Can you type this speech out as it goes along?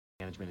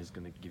management is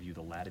going to give you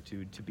the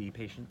latitude to be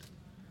patient?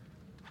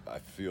 I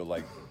feel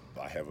like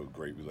I have a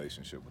great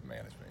relationship with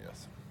management,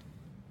 yes.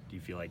 Do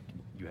you feel like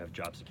you have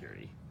job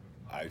security?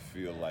 I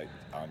feel like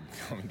I'm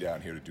coming down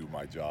here to do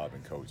my job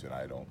and coach, and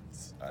I don't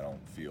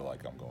feel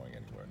like I'm going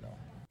anywhere, no.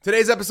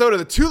 Today's episode of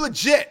the Too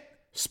Legit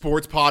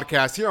Sports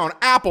Podcast here on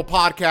Apple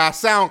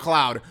Podcasts,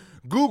 SoundCloud,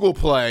 Google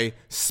Play,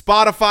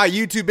 Spotify,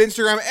 YouTube,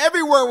 Instagram,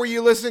 everywhere where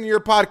you listen to your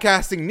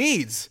podcasting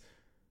needs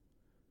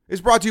is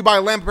brought to you by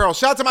Lamp Apparel.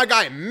 Shout out to my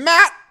guy,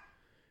 Matt,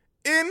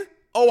 in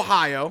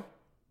Ohio.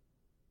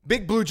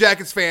 Big Blue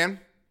Jackets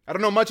fan. I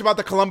don't know much about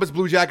the Columbus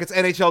Blue Jackets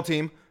NHL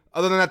team,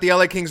 other than that the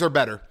LA Kings are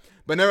better.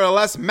 But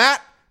nevertheless, Matt,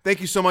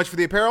 thank you so much for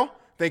the apparel.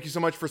 Thank you so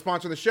much for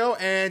sponsoring the show.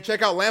 And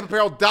check out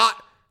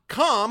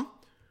lampapparel.com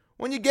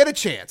when you get a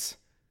chance.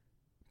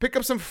 Pick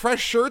up some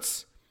fresh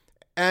shirts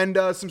and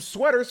some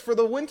sweaters for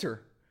the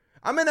winter.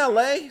 I'm in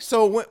LA,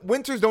 so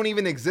winters don't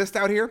even exist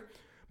out here.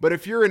 But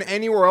if you're in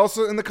anywhere else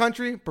in the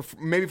country,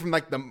 maybe from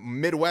like the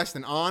Midwest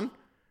and on,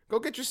 go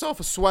get yourself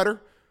a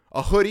sweater,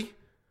 a hoodie,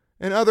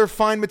 and other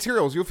fine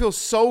materials. You'll feel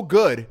so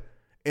good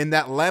in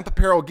that Lamp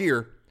Apparel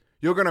gear.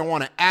 You're going to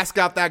want to ask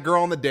out that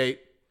girl on the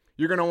date.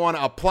 You're going to want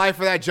to apply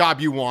for that job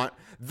you want.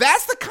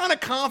 That's the kind of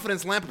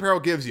confidence Lamp Apparel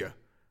gives you.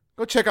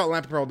 Go check out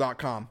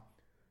lampapparel.com.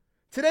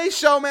 Today's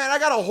show, man, I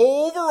got a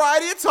whole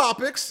variety of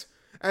topics.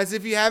 As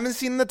if you haven't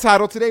seen the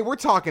title, today we're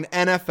talking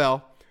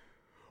NFL.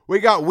 We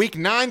got week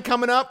 9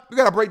 coming up. We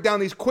got to break down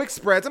these quick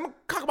spreads. I'm going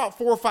to talk about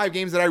 4 or 5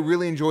 games that I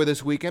really enjoy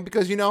this weekend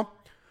because, you know,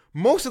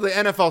 most of the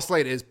NFL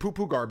slate is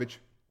poo-poo garbage.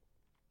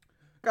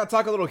 Got to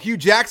talk a little Hugh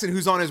Jackson,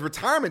 who's on his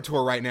retirement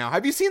tour right now.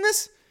 Have you seen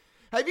this?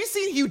 Have you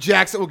seen Hugh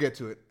Jackson? We'll get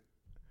to it.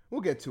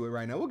 We'll get to it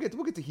right now. We'll get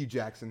to Hugh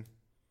Jackson.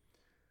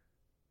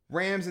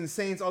 Rams and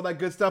Saints, all that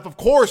good stuff. Of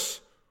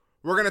course,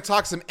 we're going to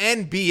talk some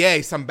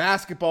NBA, some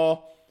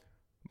basketball.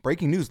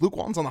 Breaking news, Luke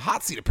Walton's on the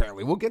hot seat,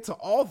 apparently. We'll get to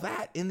all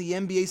that in the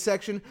NBA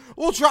section.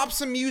 We'll drop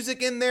some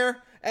music in there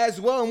as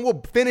well, and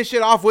we'll finish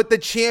it off with the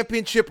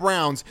championship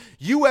rounds.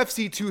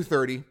 UFC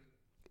 230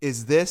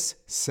 is this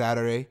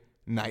Saturday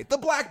night. The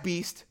Black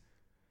Beast,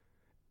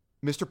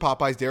 Mr.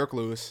 Popeye's Derek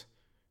Lewis,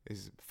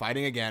 is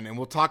fighting again, and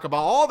we'll talk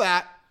about all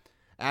that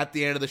at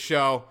the end of the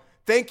show.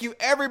 Thank you,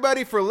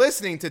 everybody, for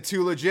listening to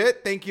Too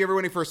Legit. Thank you,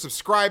 everybody, for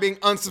subscribing,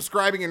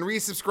 unsubscribing, and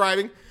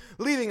resubscribing,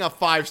 leaving a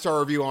 5-star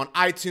review on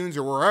iTunes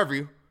or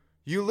wherever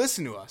you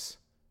listen to us.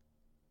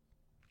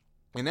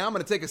 And now I'm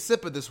going to take a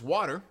sip of this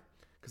water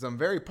because I'm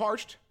very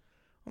parched,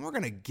 and we're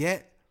going to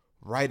get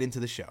right into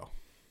the show.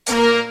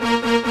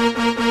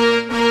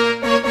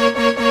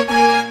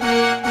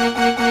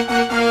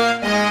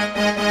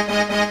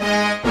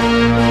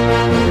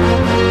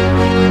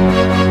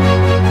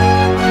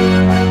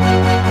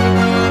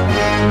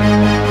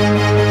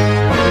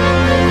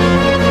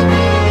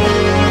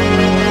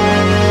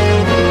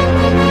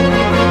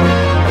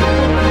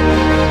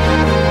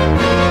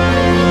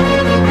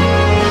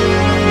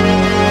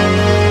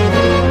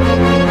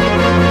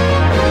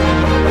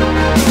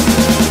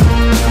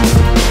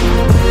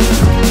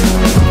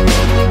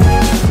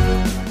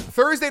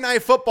 Thursday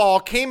Night Football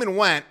came and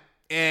went,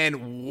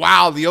 and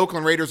wow, the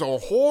Oakland Raiders are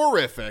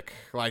horrific.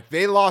 Like,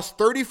 they lost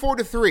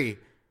 34-3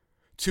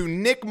 to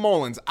Nick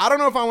Mullins. I don't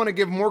know if I want to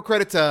give more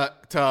credit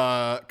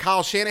to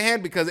Kyle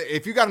Shanahan, because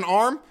if you got an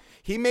arm,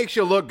 he makes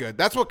you look good.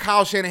 That's what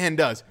Kyle Shanahan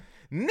does.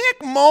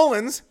 Nick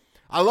Mullins,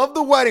 I love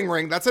the wedding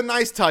ring. That's a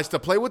nice touch to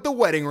play with the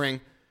wedding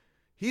ring.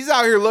 He's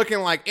out here looking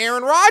like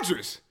Aaron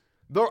Rodgers.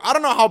 I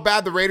don't know how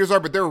bad the Raiders are,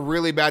 but they're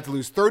really bad to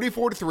lose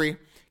 34-3.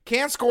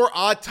 Can't score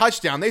a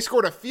touchdown. They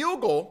scored a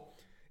field goal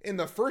in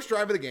the first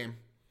drive of the game,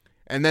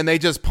 and then they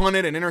just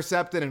punted and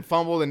intercepted and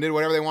fumbled and did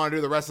whatever they want to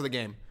do the rest of the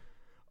game.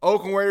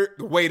 Oakland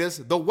Raiders,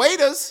 the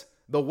waiters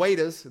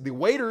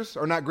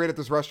are not great at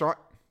this restaurant.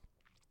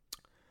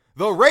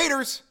 The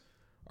Raiders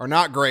are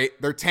not great.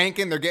 They're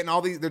tanking. They're getting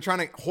all these. They're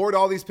trying to hoard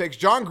all these picks.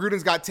 John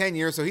Gruden's got 10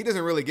 years, so he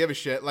doesn't really give a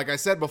shit. Like I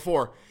said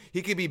before,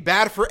 he could be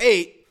bad for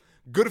 8,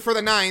 good for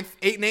the 9th,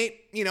 8-8,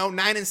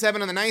 9-7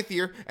 in the 9th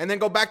year, and then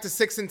go back to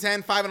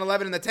 6-10,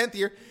 5-11 in the 10th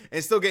year,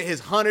 and still get his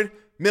 $100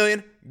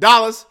 million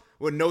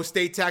with no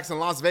state tax in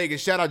Las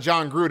Vegas. Shout out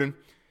John Gruden.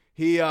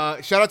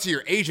 Shout out to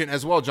your agent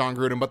as well, John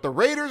Gruden. But the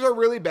Raiders are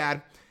really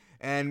bad,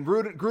 and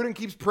Gruden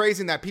keeps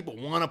praising that people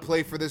want to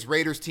play for this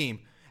Raiders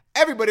team.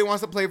 Everybody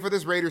wants to play for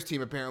this Raiders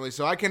team, apparently.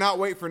 So I cannot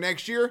wait for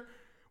next year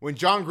when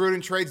John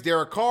Gruden trades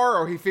Derek Carr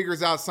or he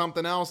figures out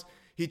something else.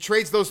 He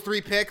trades those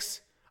 3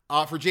 picks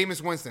for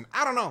Jameis Winston.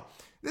 I don't know.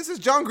 This is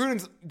John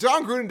Gruden.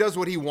 John Gruden does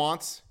what he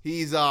wants.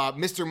 He's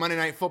Mr. Monday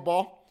Night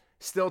Football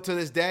still to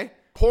this day.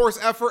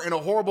 Poorest effort and a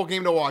horrible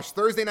game to watch.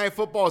 Thursday Night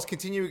Football is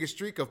continuing a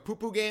streak of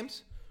poo-poo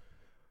games.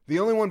 The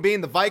only one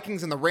being the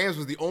Vikings and the Rams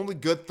was the only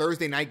good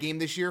Thursday night game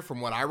this year from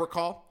what I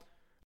recall.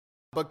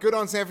 But good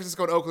on San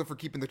Francisco and Oakland for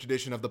keeping the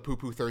tradition of the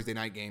poo-poo Thursday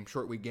night game,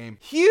 short week game.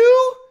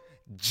 Hugh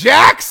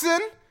Jackson.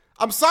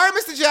 I'm sorry,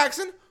 Mr.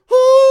 Jackson.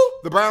 Who?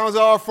 The Browns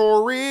are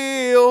for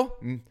real.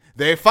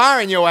 They're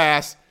firing your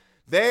ass.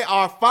 They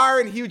are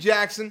firing Hugh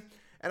Jackson.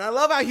 And I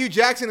love how Hugh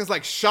Jackson is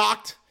like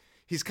shocked.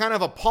 He's kind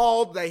of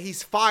appalled that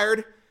he's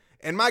fired.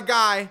 And my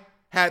guy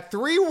had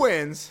 3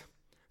 wins,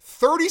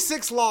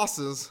 36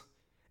 losses,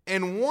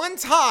 and 1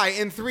 tie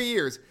in 3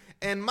 years.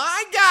 And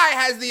my guy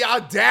has the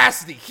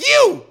audacity.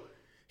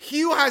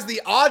 Hugh has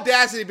the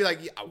audacity to be like,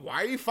 why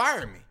are you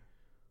firing me?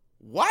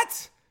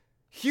 What?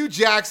 Hugh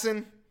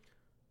Jackson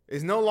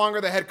is no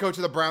longer the head coach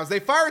of the Browns. They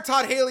fired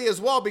Todd Haley as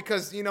well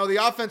because, the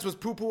offense was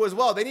poo-poo as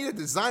well. They needed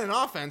to design an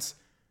offense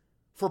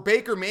for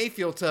Baker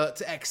Mayfield to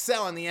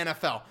excel in the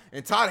NFL.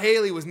 And Todd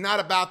Haley was not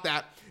about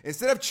that.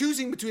 Instead of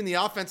choosing between the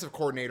offensive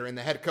coordinator and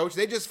the head coach,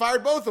 they just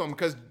fired both of them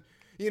because,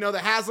 the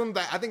Haslam,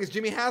 I think it's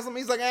Jimmy Haslam,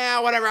 he's like,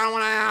 whatever, I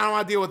don't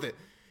want to deal with it.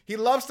 He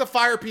loves to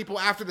fire people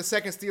after the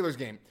second Steelers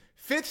game.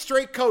 5th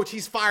straight coach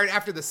he's fired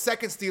after the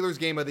second Steelers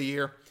game of the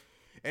year.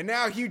 And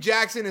now Hugh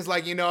Jackson is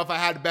like, if I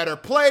had better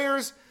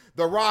players,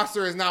 the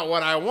roster is not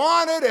what I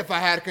wanted. If I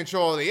had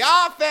control of the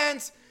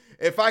offense,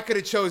 if I could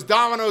have chose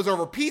Domino's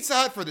over Pizza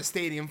Hut for the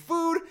stadium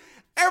food,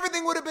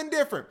 everything would have been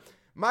different.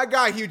 My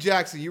guy, Hugh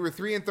Jackson, you were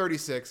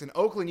 3-36. In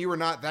Oakland, you were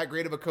not that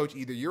great of a coach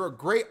either. You're a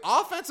great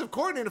offensive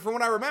coordinator from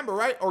what I remember,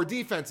 right? Or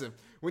defensive.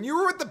 When you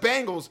were with the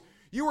Bengals,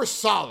 you were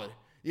solid,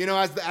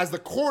 as the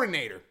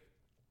coordinator.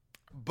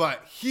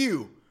 But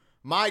Hugh,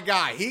 my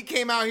guy, he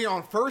came out here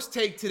on First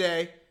Take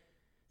today,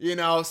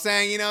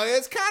 saying,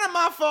 it's kind of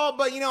my fault,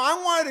 but,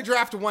 I wanted to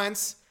draft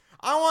Wentz.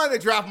 I wanted to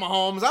draft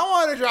Mahomes. I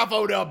wanted to draft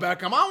Odell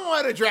Beckham. I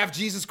wanted to draft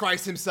Jesus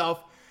Christ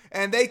himself.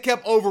 And they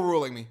kept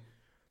overruling me.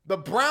 The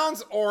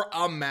Browns are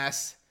a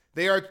mess.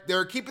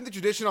 They're keeping the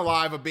tradition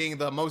alive of being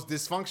the most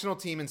dysfunctional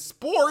team in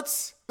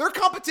sports. Their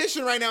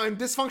competition right now in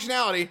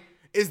dysfunctionality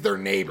is their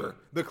neighbor,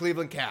 the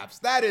Cleveland Cavs.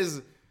 That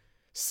is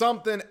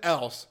something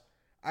else.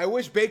 I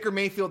wish Baker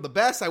Mayfield the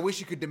best. I wish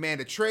you could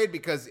demand a trade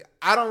because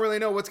I don't really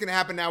know what's going to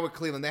happen now with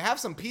Cleveland. They have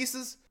some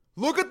pieces.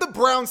 Look at the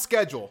Browns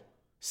schedule.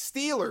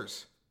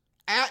 Steelers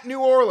at New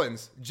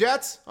Orleans.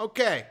 Jets,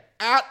 okay.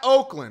 At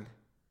Oakland.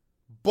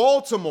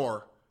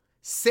 Baltimore.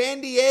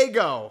 San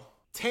Diego.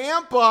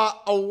 Tampa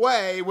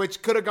away,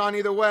 which could have gone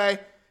either way.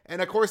 And,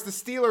 of course, the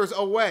Steelers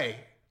away.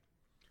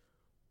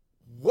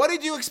 What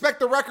did you expect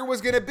the record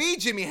was going to be,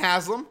 Jimmy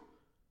Haslam?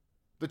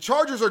 The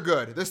Chargers are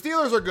good. The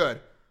Steelers are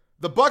good.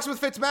 The Bucs with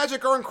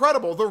Fitzmagic are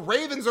incredible. The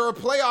Ravens are a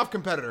playoff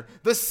competitor.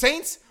 The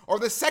Saints are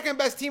the second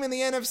best team in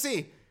the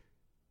NFC.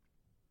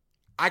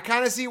 I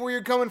kind of see where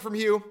you're coming from,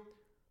 Hugh,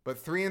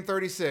 but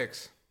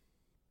 3-36.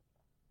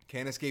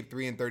 Can't escape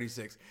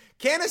 3-36.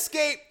 Can't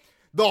escape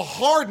the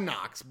hard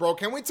knocks, bro.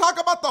 Can we talk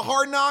about the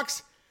hard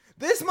knocks?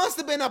 This must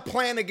have been a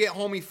plan to get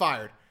homie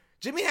fired.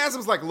 Jimmy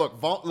Haslam's like,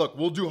 look,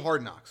 we'll do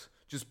hard knocks.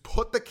 Just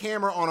put the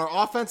camera on our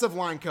offensive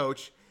line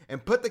coach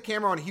and put the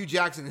camera on Hugh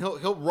Jackson.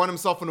 He'll run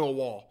himself into a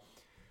wall.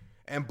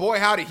 And boy,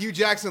 howdy, Hugh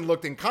Jackson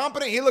looked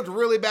incompetent. He looked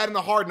really bad in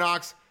the hard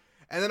knocks.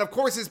 And then, of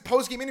course, his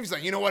post-game interview, he's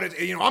like, you know what?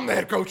 I'm the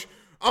head coach.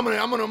 I'm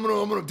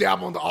gonna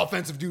dabble on the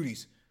offensive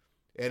duties.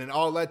 And it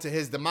all led to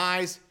his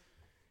demise.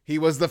 He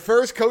was the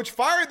first coach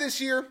fired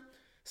this year.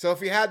 So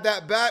if you had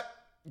that bet,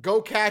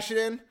 go cash it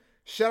in.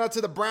 Shout out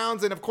to the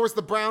Browns. And, of course,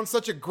 the Browns,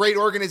 such a great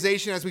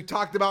organization, as we've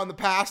talked about in the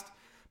past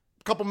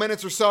couple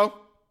minutes or so.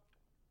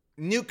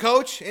 New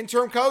coach,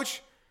 interim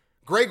coach,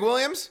 Greg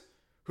Williams,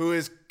 who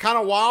is kind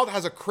of wild,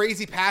 has a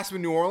crazy past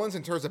with New Orleans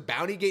in terms of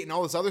Bounty Gate and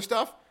all this other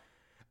stuff.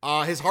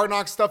 His Hard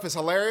Knocks stuff is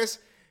hilarious.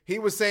 He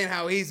was saying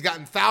how he's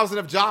gotten thousands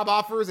of job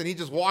offers and he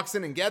just walks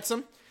in and gets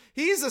them.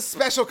 He's a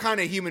special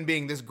kind of human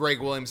being, this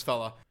Greg Williams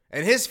fella.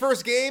 And his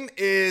first game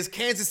is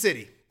Kansas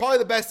City. Probably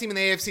the best team in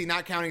the AFC,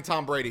 not counting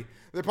Tom Brady.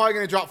 They're probably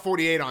going to drop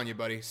 48 on you,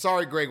 buddy.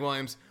 Sorry, Greg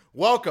Williams.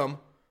 Welcome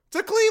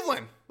to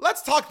Cleveland.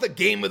 Let's talk the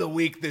game of the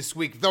week this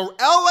week. The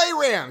LA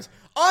Rams,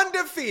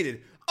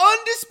 undefeated,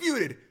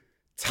 undisputed,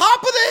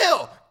 top of the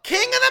hill,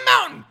 king of the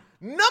mountain,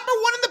 number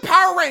one in the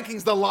power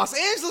rankings, the Los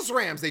Angeles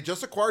Rams. They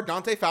just acquired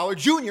Dante Fowler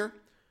Jr.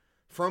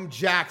 from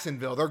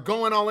Jacksonville. They're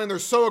going all in. They're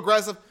so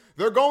aggressive.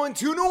 They're going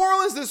to New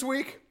Orleans this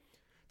week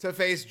to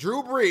face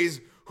Drew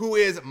Brees, who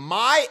is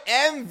my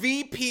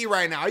MVP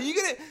right now.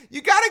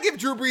 You got to give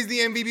Drew Brees the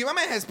MVP. My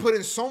man has put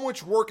in so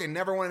much work and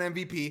never won an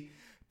MVP.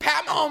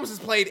 Pat Mahomes has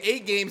played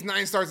 8 games,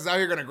 9 starts, is out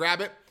here going to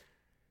grab it.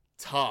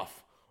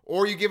 Tough.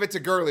 Or you give it to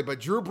Gurley. But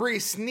Drew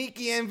Brees,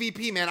 sneaky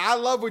MVP, man. I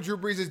love what Drew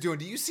Brees is doing.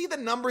 Do you see the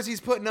numbers he's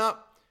putting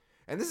up?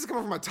 And this is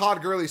coming from a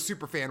Todd Gurley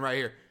super fan right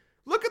here.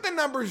 Look at the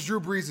numbers Drew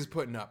Brees is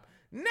putting up.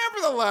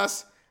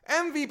 Nevertheless,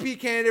 MVP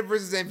candidate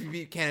versus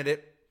MVP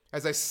candidate,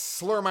 as I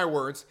slur my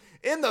words,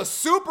 in the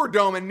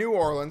Superdome in New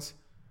Orleans.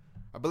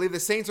 I believe the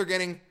Saints are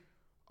getting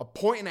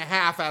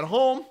 1.5 at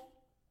home.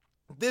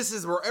 This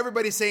is where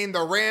everybody's saying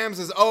the Rams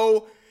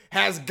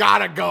has got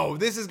to go.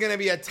 This is going to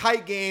be a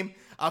tight game,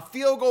 a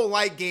field goal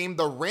light game.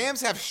 The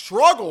Rams have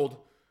struggled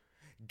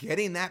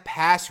getting that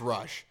pass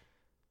rush.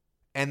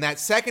 And that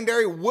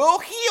secondary will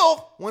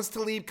heal once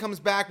Talib comes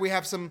back. We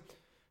have some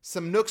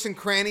nooks and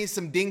crannies,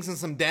 some dings and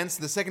some dents.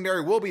 The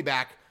secondary will be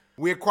back.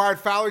 We acquired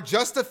Fowler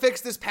just to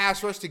fix this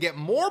pass rush to get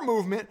more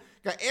movement.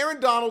 Got Aaron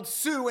Donald,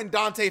 Sue, and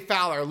Dante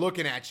Fowler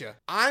looking at you.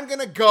 I'm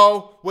going to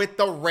go with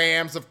the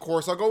Rams, of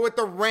course. I'll go with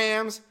the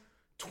Rams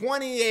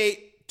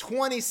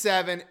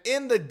 28-27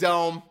 in the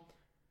Dome.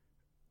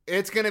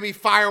 It's going to be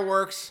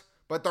fireworks,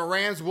 but the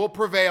Rams will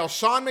prevail.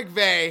 Sean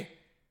McVay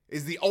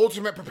is the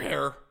ultimate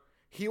preparer.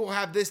 he will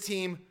have this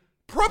team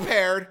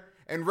prepared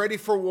and ready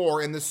for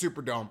war in the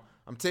Superdome.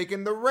 I'm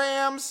taking the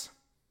Rams.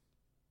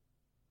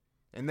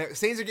 And the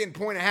Saints are getting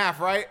 1.5,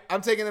 right?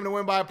 I'm taking them to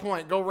win by a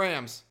point. Go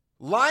Rams.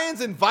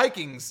 Lions and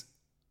Vikings.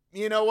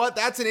 You know what?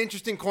 That's an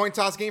interesting coin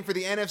toss game for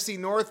the NFC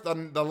North.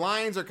 The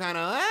Lions are kind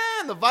of,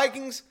 and the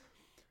Vikings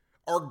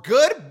are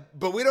good,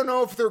 but we don't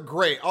know if they're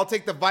great. I'll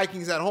take the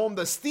Vikings at home.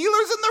 The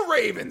Steelers and the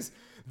Ravens.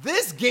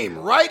 This game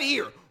right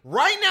here,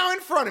 right now in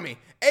front of me.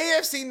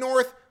 AFC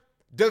North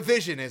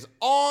division is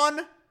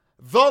on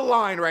the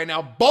line right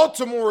now.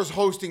 Baltimore is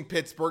hosting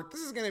Pittsburgh. This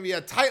is going to be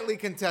a tightly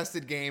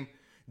contested game.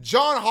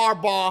 John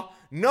Harbaugh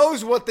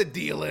knows what the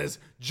deal is.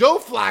 Joe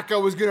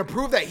Flacco is going to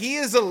prove that he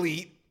is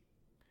elite.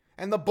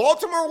 And the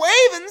Baltimore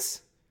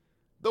Ravens,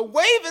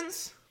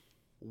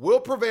 will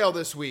prevail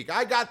this week.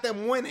 I got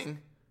them winning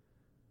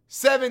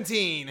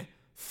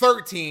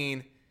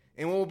 17-13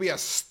 in what will be a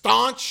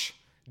staunch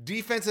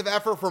defensive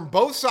effort from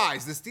both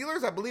sides. The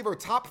Steelers, I believe, are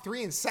top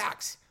 3 in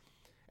sacks.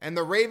 And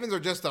the Ravens are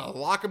just a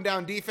lock 'em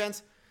down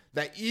defense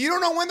that you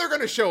don't know when they're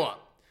going to show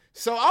up.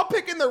 So I'll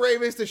pick in the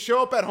Ravens to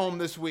show up at home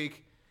this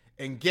week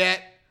and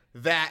get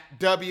that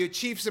W.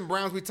 Chiefs and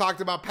Browns, we talked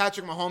about.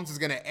 Patrick Mahomes is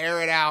going to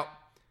air it out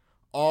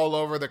all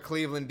over the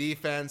Cleveland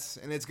defense,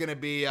 and it's going to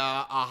be a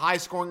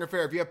high-scoring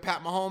affair. If you have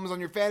Pat Mahomes on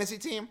your fantasy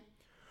team,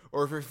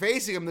 or if you're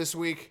facing him this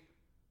week,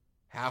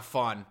 have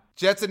fun.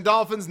 Jets and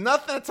Dolphins,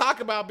 nothing to talk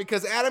about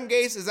because Adam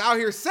Gase is out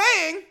here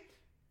saying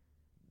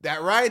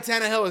that Ryan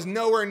Tannehill is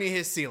nowhere near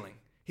his ceiling.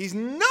 He's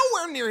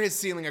nowhere near his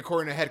ceiling,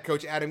 according to head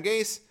coach Adam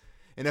Gase.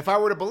 And if I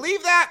were to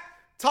believe that,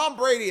 Tom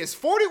Brady is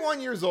 41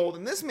 years old,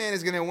 and this man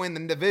is going to win the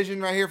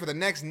division right here for the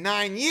next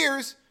 9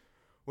 years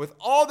with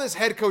all this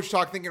head coach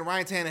talk thinking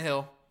Ryan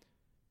Tannehill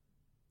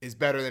is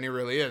better than he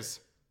really is.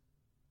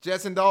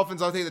 Jets and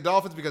Dolphins, I'll take the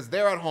Dolphins because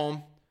they're at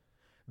home.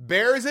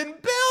 Bears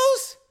and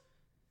Bills.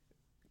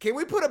 Can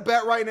we put a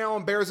bet right now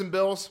on Bears and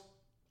Bills?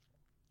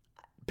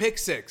 Pick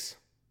 6.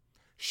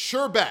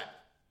 Sure bet.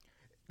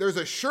 There's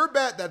a sure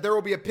bet that there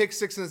will be a pick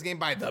 6 in this game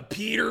by the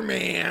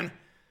Peterman.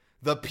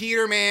 The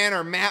Peterman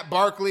or Matt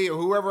Barkley or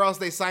whoever else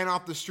they sign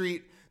off the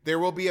street. There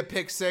will be a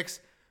pick 6.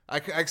 I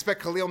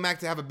expect Khalil Mack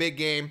to have a big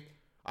game.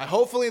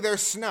 Hopefully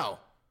there's snow.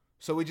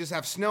 So we just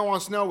have snow on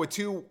snow with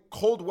 2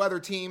 cold weather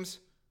teams.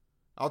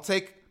 I'll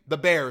take the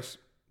Bears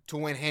to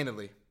win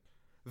handily.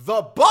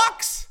 The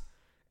Bucks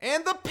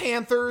and the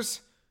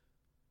Panthers.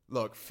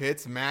 Look,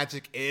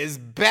 Fitzmagic is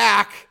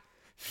back.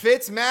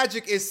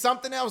 Fitzmagic is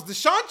something else.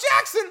 Deshaun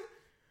Jackson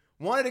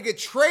wanted to get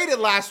traded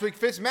last week.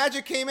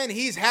 Fitzmagic came in.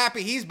 He's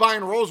happy. He's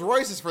buying Rolls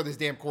Royces for this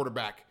damn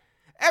quarterback.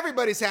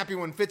 Everybody's happy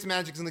when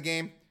Fitzmagic's in the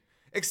game,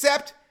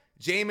 except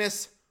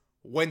Jameis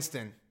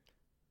Winston.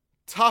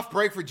 Tough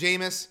break for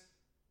Jameis.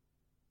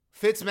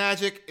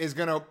 Fitzmagic is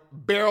going to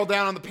barrel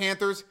down on the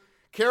Panthers.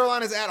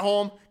 Carolina's at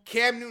home.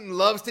 Cam Newton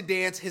loves to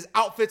dance. His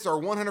outfits are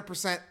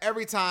 100%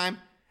 every time,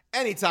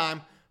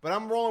 anytime. But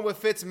I'm rolling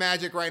with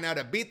Fitzmagic right now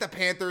to beat the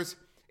Panthers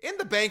in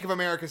the Bank of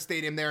America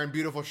Stadium there in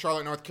beautiful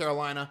Charlotte, North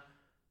Carolina.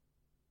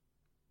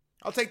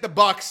 I'll take the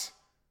Bucks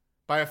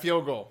by a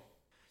field goal.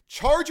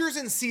 Chargers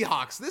and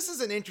Seahawks. This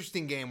is an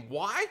interesting game.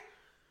 Why?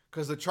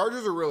 Because the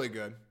Chargers are really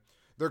good.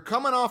 They're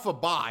coming off a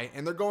bye,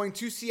 and they're going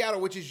to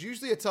Seattle, which is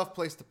usually a tough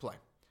place to play.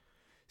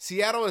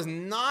 Seattle is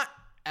not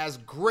as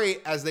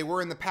great as they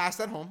were in the past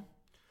at home.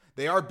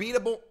 They are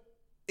beatable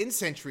in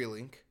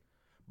CenturyLink,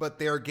 but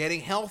they're getting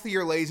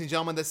healthier, ladies and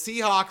gentlemen. The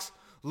Seahawks,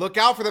 look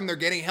out for them. They're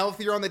getting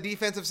healthier on the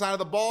defensive side of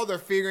the ball. They're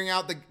figuring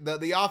out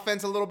the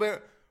offense a little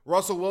bit.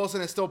 Russell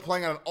Wilson is still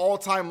playing at an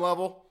all-time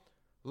level.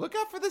 Look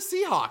out for the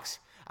Seahawks.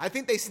 I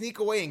think they sneak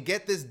away and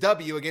get this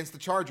W against the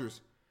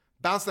Chargers.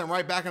 Bounce them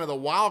right back into the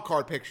wild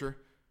card picture.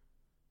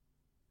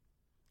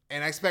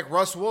 And I expect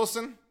Russ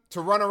Wilson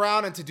to run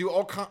around and to do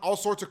all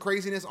sorts of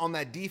craziness on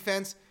that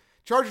defense.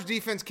 Chargers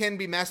defense can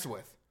be messed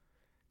with.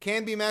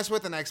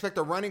 And I expect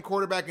a running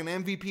quarterback, an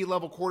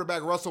MVP-level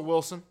quarterback, Russell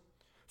Wilson,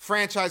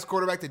 franchise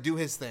quarterback, to do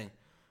his thing.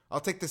 I'll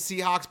take the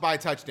Seahawks by a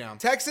touchdown.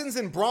 Texans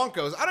and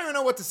Broncos. I don't even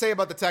know what to say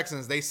about the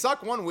Texans. They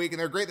suck one week, and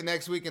they're great the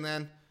next week, and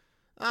then,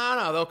 I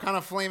don't know, they'll kind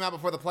of flame out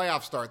before the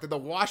playoffs start. They're the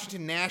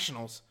Washington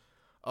Nationals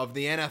of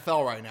the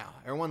NFL right now.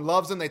 Everyone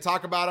loves them. They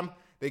talk about them.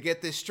 They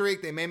get this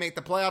streak. They may make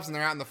the playoffs, and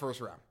they're out in the first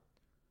round.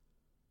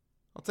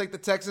 I'll take the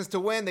Texans to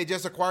win. They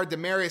just acquired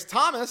Demaryius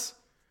Thomas,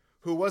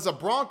 who was a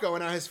Bronco,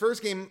 and now his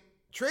first game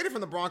traded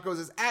from the Broncos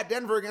is at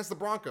Denver against the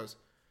Broncos.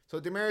 So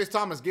Demaryius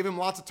Thomas, give him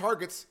lots of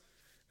targets.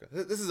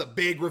 This is a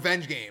big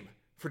revenge game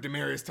for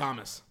Demaryius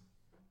Thomas.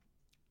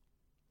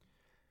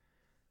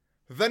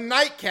 The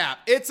nightcap.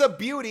 It's a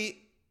beauty.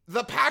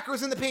 The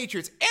Packers and the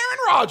Patriots. Aaron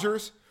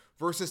Rodgers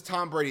versus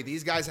Tom Brady.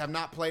 These guys have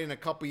not played in a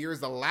couple years.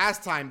 The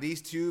last time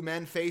these two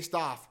men faced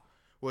off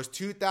was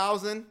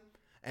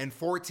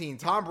 2014.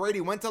 Tom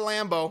Brady went to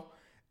Lambeau,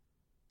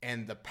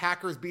 and the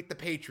Packers beat the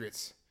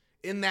Patriots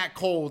in that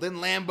cold, in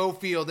Lambeau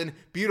Field, in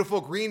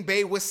beautiful Green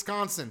Bay,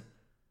 Wisconsin.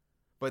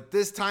 But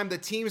this time the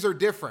teams are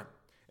different.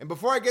 And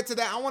before I get to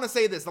that, I want to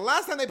say this. The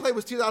last time they played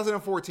was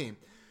 2014.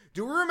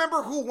 Do we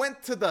remember who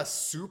went to the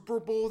Super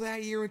Bowl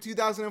that year in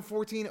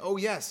 2014? Oh,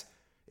 yes.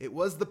 It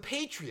was the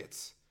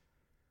Patriots.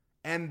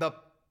 and the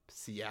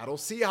Seattle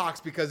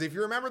Seahawks. Because if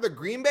you remember, the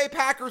Green Bay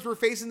Packers were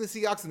facing the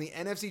Seahawks in the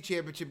NFC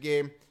Championship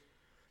game.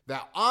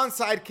 That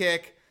onside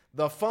kick,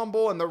 the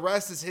fumble, and the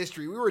rest is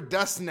history. We were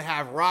destined to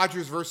have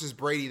Rodgers versus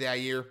Brady that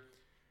year.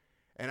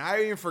 And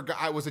I even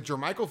forgot, was it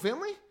Jermichael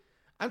Finley?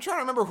 I'm trying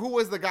to remember who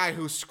was the guy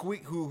who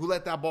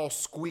let that ball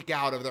squeak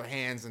out of their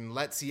hands and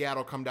let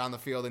Seattle come down the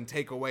field and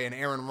take away an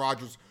Aaron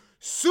Rodgers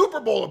Super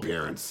Bowl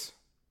appearance.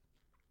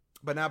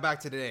 But now back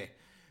to today.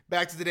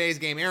 Back to today's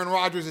game. Aaron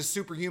Rodgers is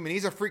superhuman.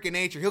 He's a freak of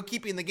nature. He'll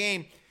keep you in the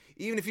game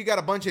even if you got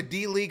a bunch of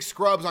D-League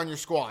scrubs on your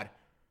squad.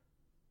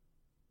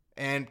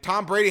 And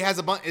Tom Brady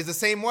is the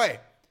same way.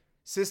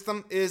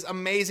 System is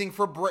amazing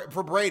for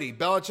Brady.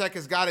 Belichick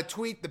has got a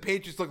tweet. The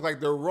Patriots look like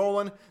they're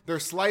rolling. They're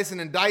slicing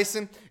and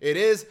dicing. It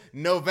is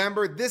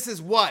November. This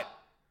is what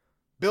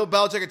Bill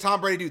Belichick and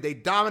Tom Brady do. They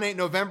dominate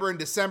November and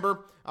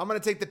December. I'm going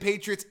to take the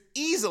Patriots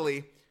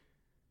easily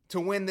to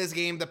win this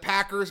game. The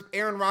Packers,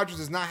 Aaron Rodgers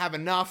does not have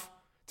enough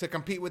to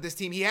compete with this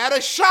team. He had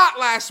a shot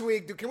last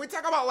week. Dude, can we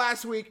talk about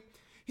last week?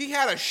 He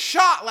had a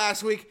shot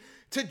last week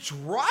to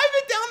drive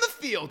it down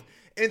the field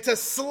and to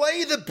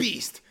slay the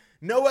beast,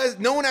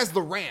 known as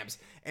the Rams.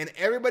 And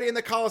everybody in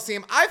the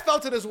Coliseum, I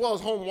felt it as well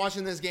as home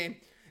watching this game.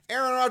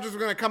 Aaron Rodgers was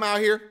going to come out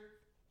here.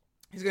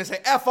 He's going to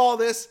say, F all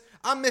this.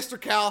 I'm Mr.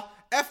 Cal.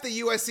 F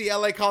the USC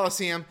LA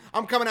Coliseum.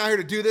 I'm coming out here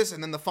to do this.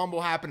 And then the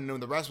fumble happened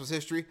and the rest was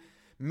history.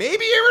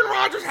 Maybe Aaron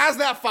Rodgers has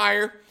that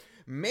fire.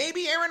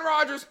 Maybe Aaron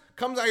Rodgers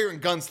comes out here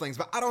and gunslings,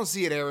 but I don't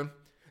see it, Aaron.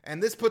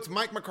 And this puts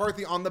Mike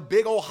McCarthy on the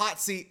big old hot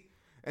seat.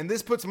 And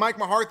this puts Mike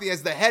McCarthy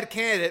as the head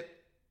candidate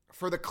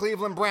for the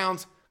Cleveland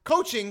Browns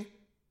coaching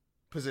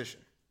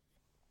position.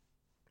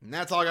 And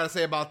that's all I got to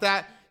say about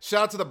that.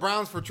 Shout out to the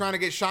Browns for trying to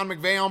get Sean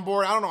McVay on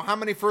board. I don't know how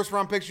many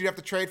first-round picks you have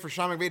to trade for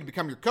Sean McVay to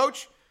become your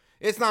coach.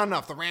 It's not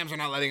enough. The Rams are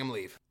not letting him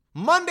leave.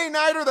 Monday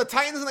nighter, the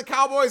Titans and the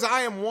Cowboys.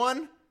 I am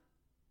one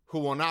who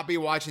will not be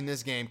watching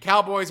this game.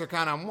 Cowboys are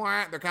kind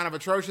of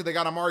atrocious. They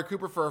got Amari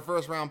Cooper for a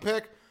first-round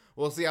pick.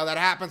 We'll see how that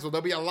happens. Well,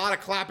 there'll be a lot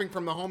of clapping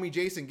from the homie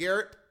Jason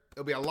Garrett.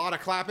 There'll be a lot of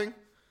clapping.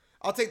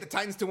 I'll take the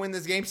Titans to win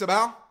this game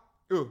somehow.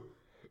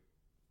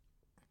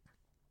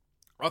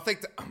 I'll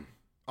take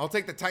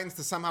the Titans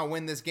to somehow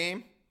win this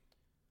game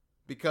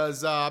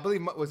because I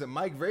believe, was it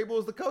Mike Vrabel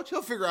is the coach?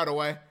 He'll figure out a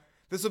way.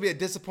 This will be a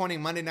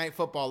disappointing Monday Night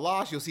Football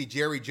loss. You'll see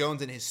Jerry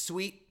Jones in his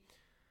suite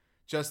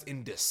just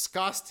in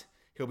disgust.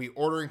 He'll be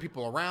ordering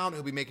people around.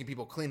 He'll be making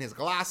people clean his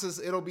glasses.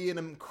 It'll be an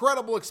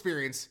incredible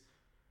experience,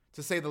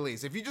 to say the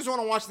least. If you just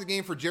want to watch the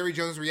game for Jerry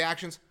Jones'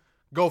 reactions,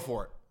 go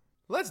for it.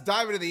 Let's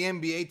dive into the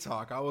NBA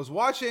talk. I was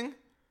watching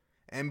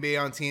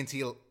NBA on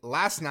TNT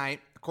last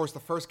night. Of course, the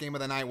first game of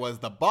the night was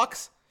the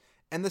Bucks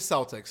and the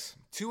Celtics,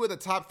 two of the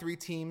top three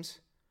teams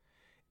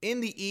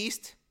in the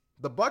East.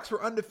 The Bucks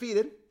were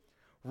undefeated,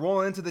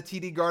 rolling into the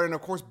TD Garden.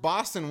 Of course,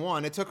 Boston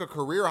won. It took a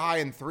career high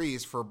in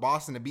threes for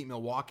Boston to beat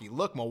Milwaukee.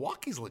 Look,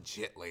 Milwaukee's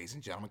legit, ladies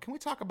and gentlemen. Can we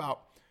talk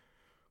about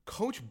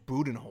Coach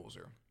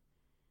Budenholzer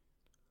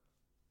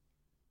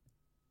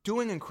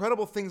doing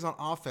incredible things on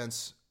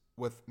offense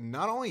with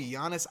not only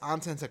Giannis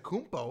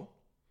Antetokounmpo,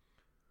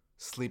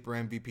 sleeper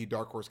MVP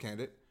dark horse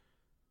candidate,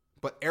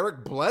 but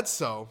Eric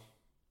Bledsoe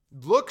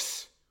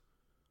looks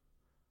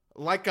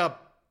like a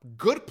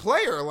good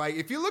player. Like,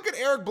 if you look at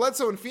Eric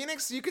Bledsoe in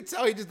Phoenix, you could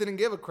tell he just didn't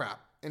give a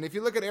crap. And if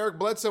you look at Eric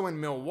Bledsoe in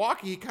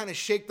Milwaukee, he kind of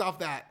shaked off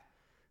that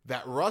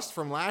rust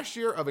from last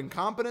year of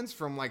incompetence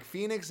from like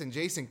Phoenix and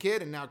Jason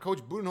Kidd. And now Coach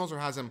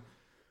Budenholzer has him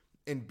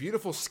in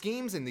beautiful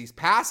schemes and these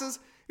passes.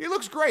 He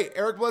looks great.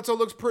 Eric Bledsoe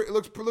looks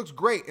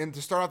great and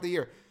to start off the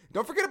year.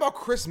 Don't forget about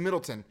Chris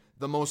Middleton,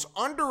 the most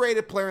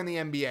underrated player in the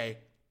NBA.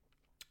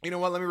 You know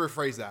what? Let me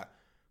rephrase that.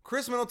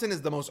 Chris Middleton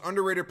is the most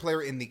underrated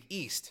player in the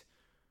East.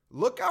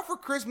 Look out for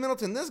Chris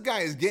Middleton. This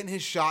guy is getting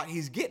his shot.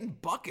 He's getting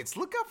buckets.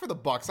 Look out for the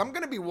Bucks. I'm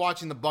going to be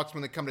watching the Bucks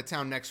when they come to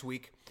town next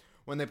week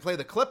when they play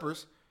the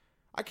Clippers.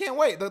 I can't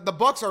wait. The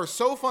Bucks are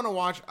so fun to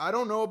watch. I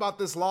don't know about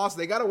this loss.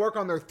 They got to work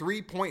on their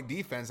three-point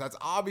defense. That's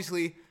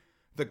obviously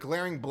the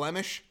glaring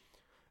blemish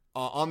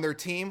on their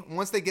team.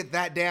 Once they get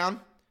that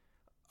down,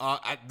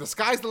 the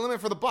sky's the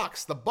limit for the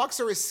Bucks. The Bucks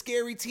are a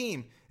scary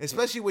team,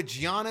 especially with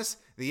Giannis,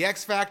 the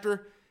X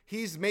Factor.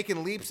 He's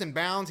making leaps and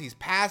bounds. He's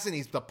passing.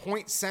 He's the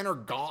point center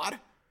god.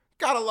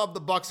 Gotta love the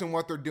Bucks and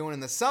what they're doing.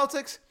 And the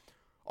Celtics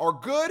are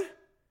good,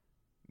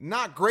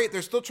 not great.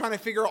 They're still trying to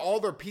figure out all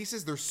their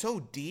pieces. They're so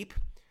deep.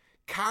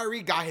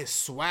 Kyrie got his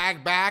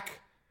swag back.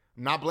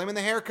 I'm not blaming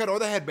the haircut or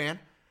the headband,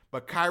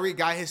 but Kyrie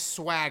got his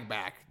swag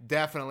back.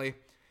 Definitely.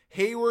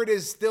 Hayward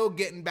is still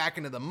getting back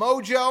into the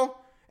mojo.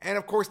 And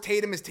of course,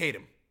 Tatum is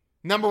Tatum.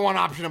 Number one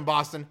option in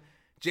Boston,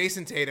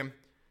 Jason Tatum.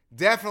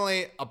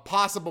 Definitely a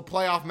possible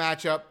playoff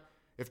matchup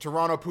if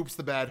Toronto poops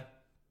the bed.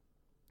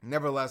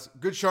 Nevertheless,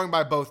 good showing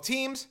by both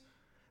teams.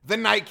 The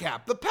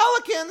nightcap, the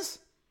Pelicans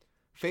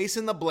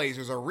facing the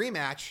Blazers, a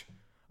rematch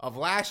of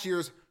last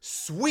year's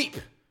sweep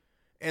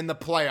in the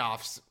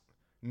playoffs.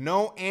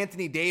 No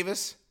Anthony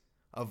Davis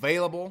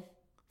available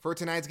for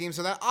tonight's game,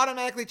 so that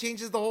automatically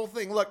changes the whole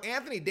thing. Look,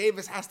 Anthony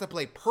Davis has to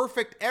play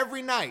perfect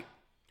every night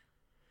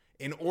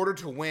in order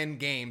to win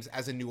games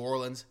as a New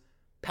Orleans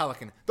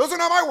Pelican. Those are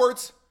not my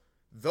words.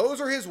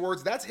 Those are his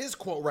words. That's his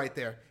quote right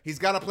there. He's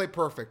got to play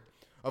perfect.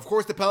 Of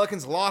course, the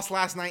Pelicans lost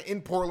last night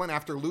in Portland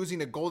after losing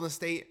to Golden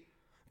State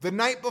the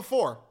night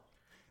before.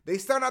 They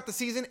started out the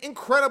season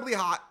incredibly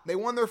hot. They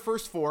won their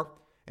first 4,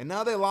 and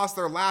now they lost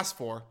their last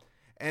 4.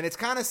 And it's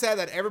kind of sad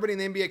that everybody in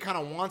the NBA kind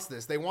of wants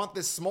this. They want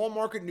this small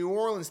market New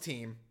Orleans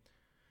team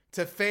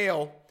to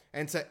fail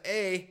and to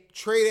A,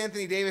 trade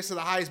Anthony Davis to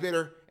the highest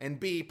bidder, and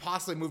B,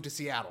 possibly move to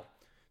Seattle.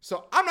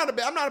 So I'm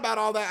not about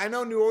all that. I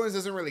know New Orleans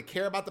doesn't really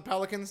care about the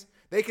Pelicans.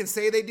 They can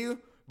say they do,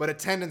 but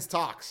attendance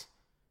talks.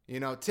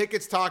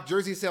 Tickets talk,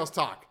 jersey sales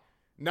talk.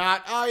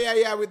 Not, oh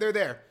yeah, they're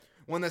there.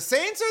 When the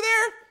Saints are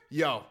there,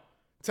 yo,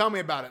 tell me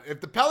about it.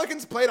 If the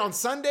Pelicans played on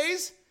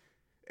Sundays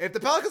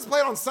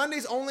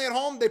only at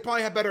home, they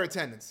probably have better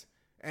attendance.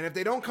 And if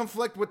they don't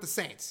conflict with the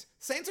Saints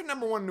are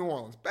number 1 in New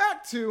Orleans.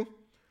 Back to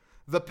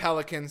the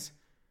Pelicans.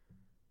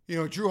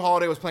 Drew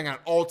Holiday was playing at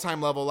an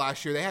all-time level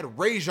last year. They had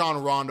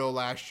Rajon Rondo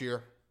last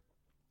year.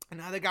 And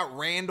now they got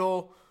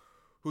Randall,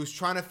 who's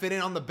trying to fit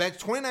in on the bench.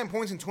 29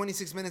 points in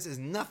 26 minutes is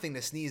nothing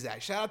to sneeze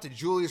at. Shout out to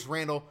Julius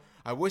Randle.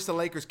 I wish the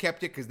Lakers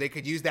kept it because they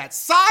could use that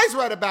size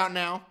right about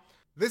now.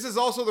 This is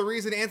also the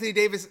reason Anthony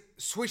Davis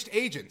switched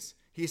agents.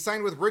 He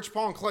signed with Rich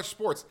Paul and Clutch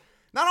Sports.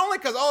 Not only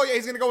because,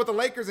 he's going to go with the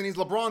Lakers and he's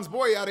LeBron's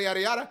boy, yada, yada,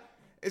 yada.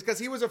 It's because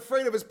he was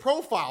afraid of his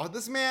profile.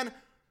 This man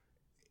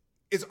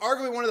is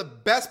arguably one of the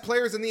best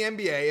players in the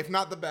NBA, if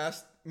not the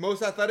best,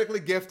 most athletically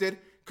gifted,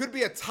 could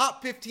be a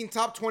top 15,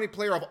 top 20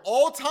 player of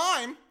all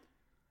time,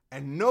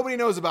 and nobody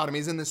knows about him.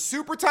 He's in this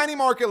super tiny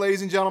market,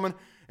 ladies and gentlemen,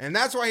 and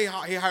that's why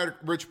he hired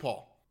Rich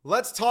Paul.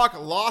 Let's talk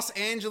Los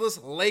Angeles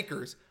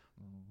Lakers.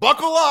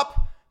 Buckle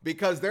up,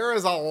 because there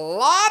is a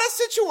lot of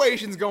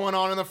situations going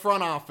on in the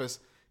front office.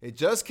 It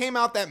just came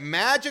out that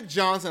Magic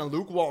Johnson and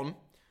Luke Walton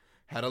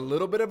had a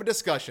little bit of a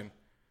discussion.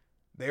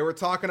 They were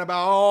talking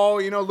about,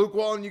 Luke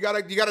Walton, you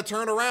gotta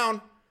turn around.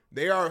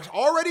 They are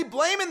already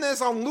blaming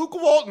this on Luke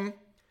Walton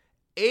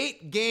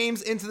 8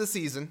 games into the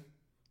season.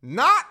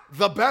 Not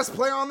the best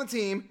player on the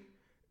team,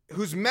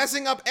 who's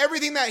messing up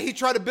everything that he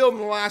tried to build in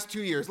the last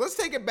 2 years. Let's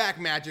take it back,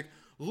 Magic.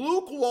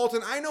 Luke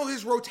Walton, I know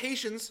his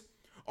rotations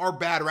are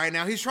bad right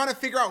now. He's trying to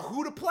figure out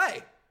who to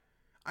play.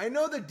 I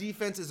know the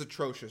defense is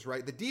atrocious,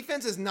 right? The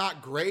defense is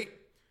not great,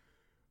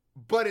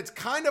 but it's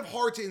kind of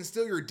hard to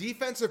instill your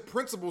defensive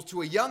principles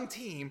to a young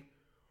team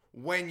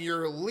when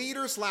your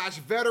leader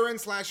 / veteran /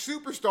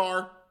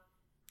 superstar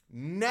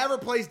never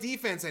plays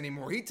defense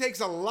anymore. He takes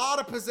a lot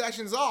of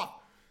possessions off.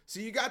 So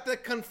you got the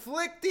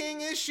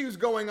conflicting issues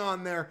going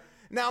on there.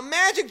 Now,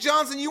 Magic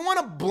Johnson, you want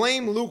to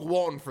blame Luke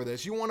Walton for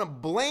this. You want to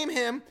blame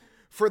him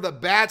for the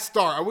bad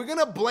start. Are we going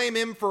to blame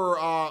him for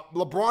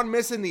LeBron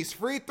missing these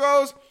free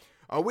throws?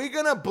 Are we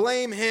going to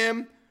blame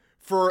him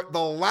for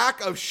the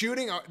lack of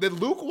shooting? Did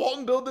Luke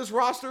Walton build this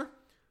roster?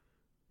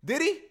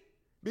 Did he?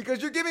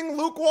 Because you're giving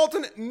Luke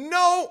Walton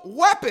no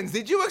weapons.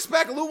 Did you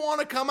expect Luke Walton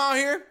to come out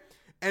here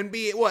and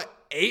be,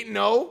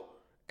 8-0?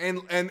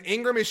 And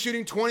Ingram is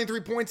shooting 23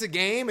 points a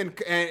game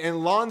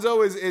and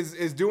Lonzo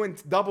is doing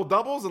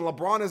double-doubles and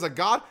LeBron is a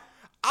god?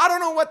 I don't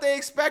know what they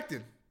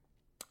expected.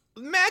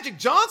 Magic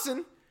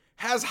Johnson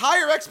has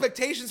higher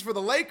expectations for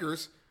the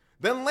Lakers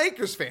than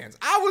Lakers fans.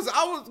 I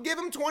was give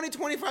him 20,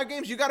 25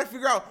 games. You got to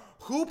figure out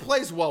who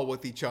plays well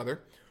with each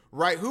other,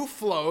 right? Who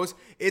flows.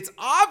 It's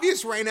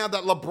obvious right now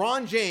that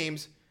LeBron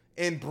James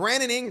and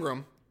Brandon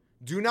Ingram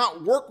do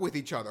not work with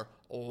each other.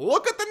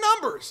 Look at the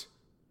numbers.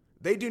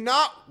 They do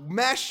not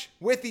mesh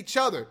with each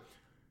other.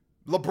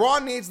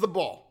 LeBron needs the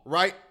ball,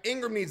 right?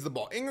 Ingram needs the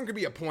ball. Ingram could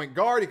be a point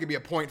guard. He could be a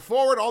point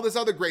forward, all this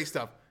other great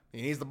stuff.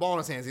 He needs the ball in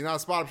his hands. He's not a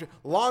spot-up shooter.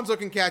 Lonzo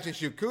can catch and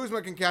shoot.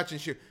 Kuzma can catch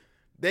and shoot.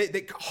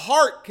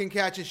 Hart can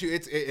catch and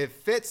shoot. It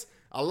fits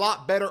a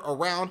lot better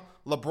around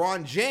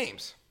LeBron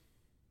James.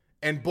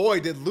 And boy,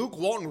 did Luke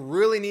Walton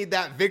really need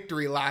that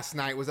victory last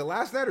night. Was it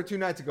last night or 2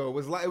 nights ago?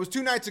 It was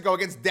 2 nights ago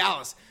against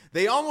Dallas.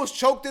 They almost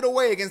choked it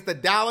away against the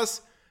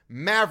Dallas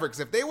Mavericks.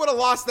 If they would have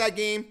lost that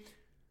game,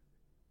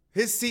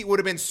 his seat would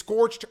have been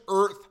scorched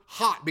earth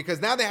hot,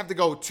 because now they have to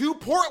go to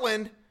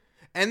Portland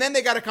and then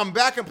they got to come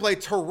back and play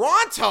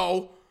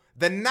Toronto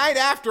the night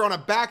after on a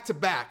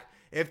back-to-back.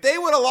 If they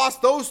would have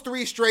lost those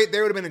 3 straight, they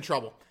would have been in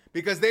trouble,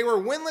 because they were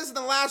winless in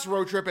the last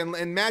road trip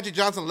and Magic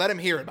Johnson let him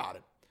hear about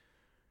it.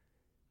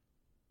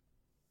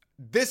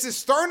 This is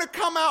starting to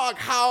come out like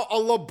how a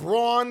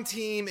LeBron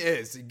team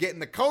is. Getting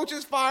the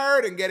coaches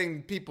fired and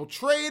getting people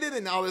traded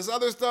and all this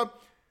other stuff.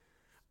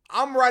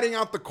 I'm writing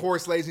out the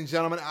course, ladies and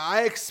gentlemen.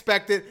 I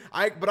expect it.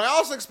 But I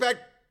also expect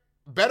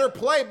better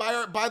play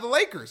by the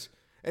Lakers.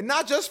 And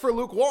not just for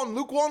Luke Walton.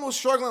 Luke Walton was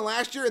struggling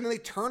last year, and then they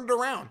turned it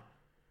around.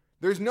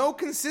 There's no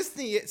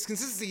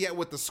consistency yet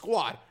with the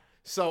squad.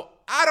 So,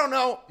 I don't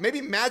know.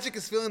 Maybe Magic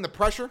is feeling the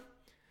pressure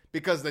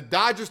because the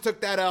Dodgers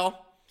took that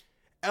L.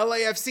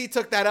 LAFC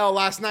took that L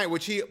last night,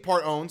 which he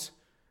part owns.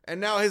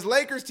 And now his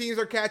Lakers teams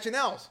are catching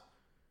L's.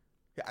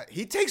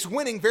 He takes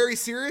winning very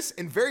serious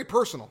and very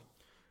personal.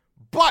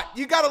 But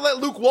you got to let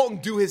Luke Walton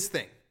do his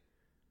thing.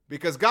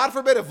 Because God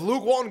forbid if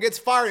Luke Walton gets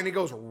fired and he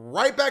goes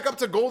right back up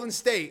to Golden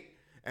State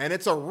and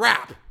it's a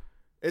wrap.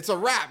 It's a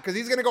wrap because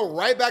he's going to go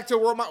right back to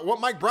what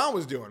Mike Brown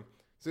was doing.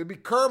 So it'd be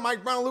Kerr,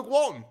 Mike Brown, and Luke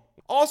Walton.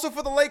 Also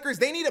for the Lakers,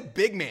 they need a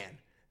big man.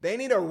 They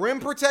need a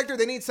rim protector.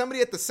 They need somebody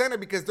at the center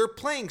because they're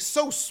playing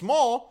so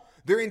small.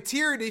 Their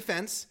interior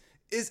defense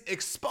is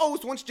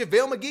exposed once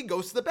JaVale McGee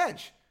goes to the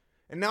bench.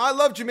 And now I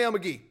love JaVale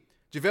McGee.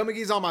 JaVale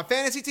McGee's on my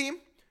fantasy team.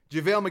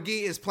 JaVale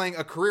McGee is playing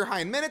a career high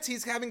in minutes.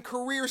 He's having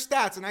career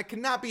stats, and I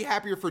cannot be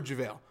happier for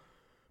JaVale.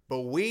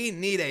 But we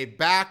need a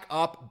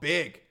backup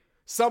big.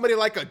 Somebody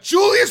like a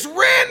Julius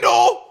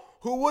Randle,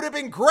 who would have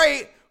been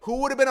great, who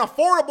would have been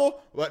affordable,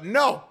 but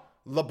no.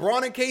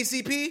 LeBron and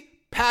KCP,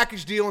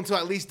 package deal until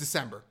at least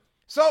December.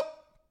 So,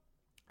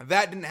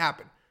 that didn't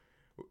happen.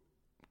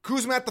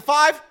 Kuzma at the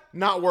 5,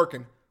 not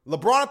working.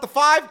 LeBron at the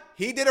 5,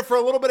 he did it for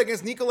a little bit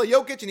against Nikola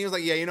Jokic, and he was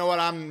like, yeah, you know what,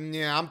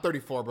 I'm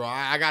 34, bro.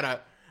 I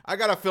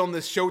gotta film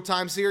this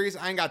Showtime series.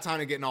 I ain't got time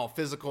to getting all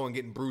physical and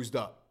getting bruised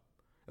up.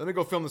 Let me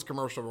go film this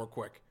commercial real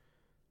quick.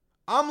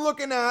 I'm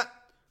looking at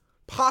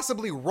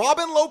possibly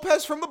Robin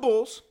Lopez from the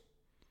Bulls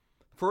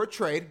for a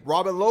trade.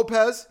 Robin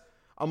Lopez.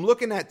 I'm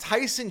looking at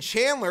Tyson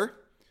Chandler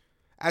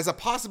as a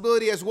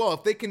possibility as well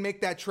if they can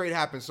make that trade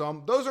happen.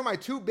 So those are my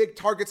two big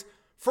targets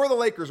for the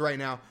Lakers right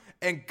now.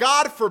 And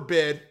God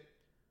forbid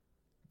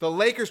the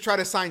Lakers try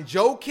to sign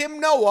Joakim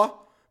Noah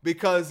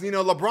because,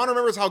 LeBron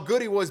remembers how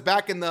good he was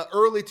back in the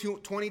early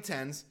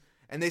 2010s.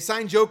 And they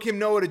signed Joakim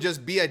Noah to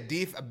just be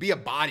a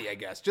body, I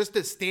guess. Just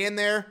to stand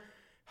there,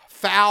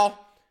 foul,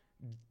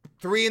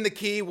 3 in the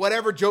key,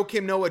 whatever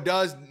Joakim Noah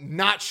does,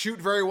 not shoot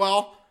very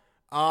well.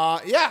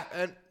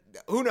 And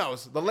who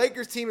knows? The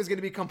Lakers team is going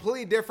to be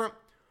completely different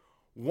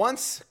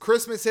once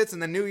Christmas hits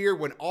and the new year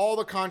when all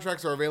the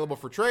contracts are available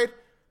for trade.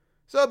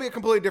 So it'll be a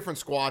completely different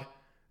squad.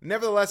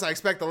 Nevertheless, I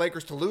expect the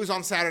Lakers to lose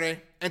on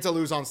Saturday and to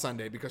lose on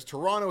Sunday because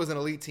Toronto is an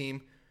elite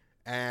team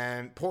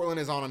and Portland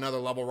is on another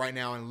level right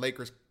now, and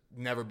Lakers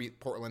never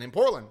beat Portland in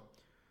Portland.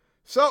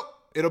 So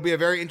it'll be a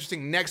very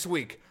interesting next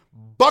week.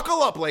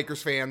 Buckle up,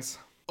 Lakers fans.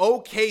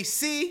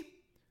 OKC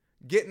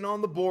getting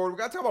on the board. We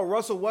got to talk about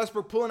Russell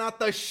Westbrook pulling out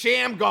the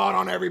sham god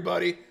on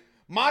everybody.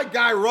 My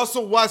guy,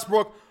 Russell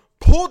Westbrook,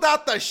 pulled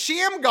out the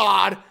sham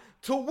god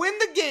to win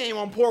the game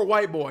on poor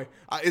white boy.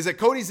 Is it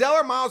Cody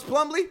Zeller, Miles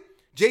Plumlee,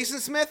 Jason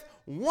Smith?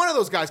 One of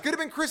those guys. Could have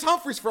been Chris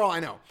Humphries for all I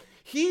know.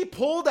 He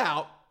pulled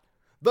out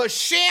the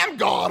sham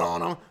god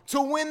on him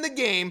to win the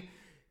game.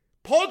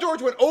 Paul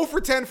George went 0 for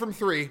 10 from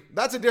 3.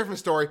 That's a different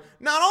story.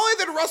 Not only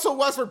did Russell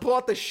Westbrook pull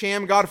out the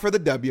sham god for the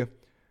W,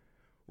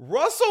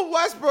 Russell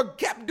Westbrook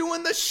kept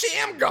doing the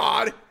sham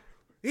god.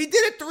 He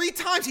did it 3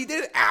 times. He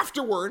did it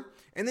afterward,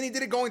 and then he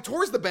did it going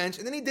towards the bench,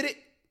 and then he did it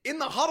in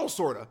the huddle,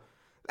 sort of.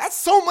 That's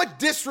so much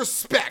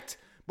disrespect.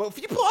 But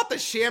if you pull out the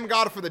sham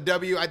god for the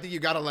W, I think you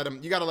gotta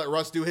let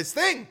Russ do his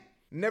thing.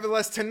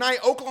 Nevertheless, tonight,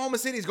 Oklahoma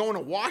City is going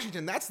to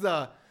Washington. That's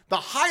the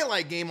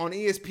highlight game on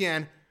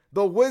ESPN.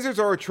 The Wizards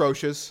are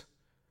atrocious.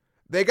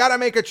 They got to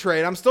make a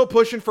trade. I'm still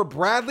pushing for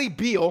Bradley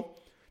Beal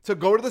to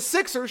go to the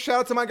Sixers. Shout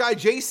out to my guy,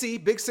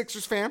 JC, big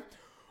Sixers fan.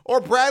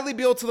 Or Bradley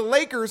Beal to the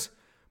Lakers.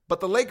 But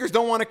the Lakers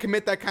don't want to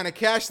commit that kind of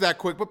cash that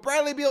quick. But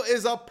Bradley Beal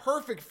is a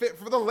perfect fit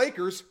for the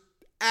Lakers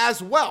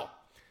as well.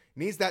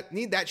 Need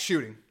that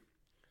shooting.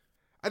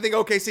 I think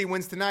OKC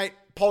wins tonight.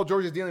 Paul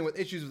George is dealing with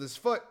issues with his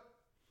foot.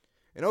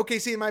 And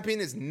OKC, in my opinion,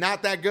 is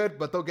not that good,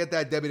 but they'll get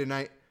that W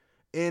tonight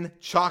in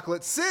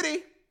Chocolate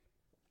City.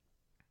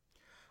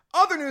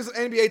 Other news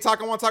NBA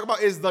talk I want to talk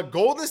about is the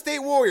Golden State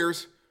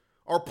Warriors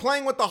are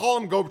playing with the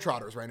Harlem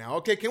Globetrotters right now.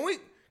 Okay, can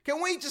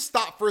we just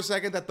stop for a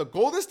second that the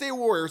Golden State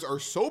Warriors are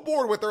so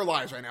bored with their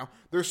lives right now.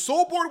 They're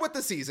so bored with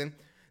the season.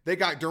 They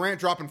got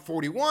Durant dropping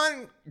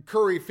 41,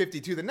 Curry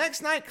 52 the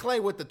next night, Clay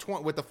with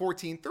the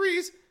 14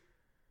 threes.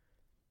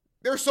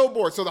 They're so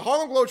bored. So the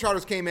Harlem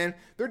Globetrotters came in.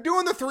 They're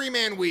doing the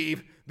 3-man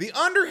weave, the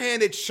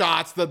underhanded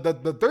shots, the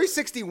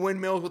 360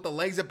 windmills with the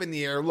legs up in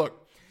the air.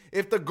 Look,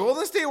 if the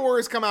Golden State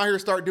Warriors come out here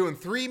and start doing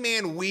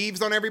 3-man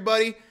weaves on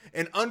everybody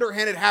and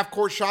underhanded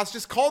half-court shots,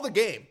 just call the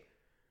game.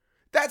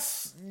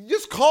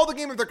 Just call the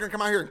game if they're going to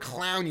come out here and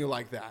clown you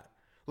like that.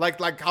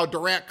 Like how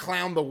Durant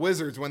clowned the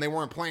Wizards when they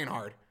weren't playing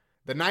hard.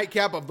 The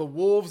nightcap of the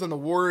Wolves and the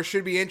Warriors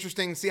should be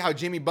interesting. See how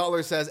Jimmy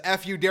Butler says,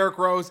 F you, Derrick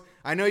Rose.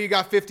 I know you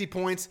got 50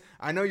 points.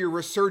 I know you're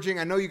resurging.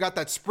 I know you got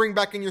that spring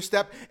back in your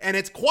step. And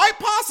it's quite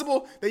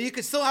possible that you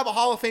could still have a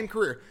Hall of Fame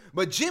career.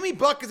 But Jimmy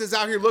Buckets is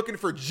out here looking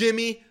for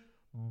Jimmy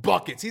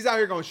Buckets. He's out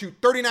here going to shoot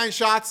 39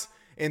 shots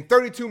in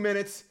 32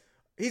 minutes.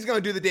 He's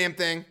going to do the damn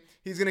thing.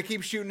 He's going to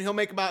keep shooting. He'll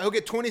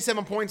get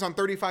 27 points on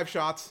 35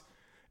 shots.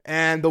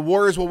 And the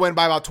Warriors will win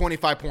by about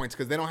 25 points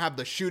because they don't have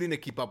the shooting to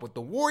keep up with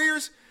the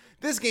Warriors.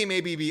 This game may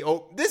be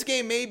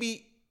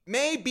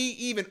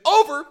even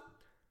over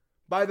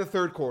by the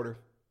third quarter.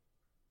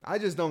 I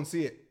just don't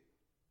see it.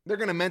 They're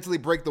going to mentally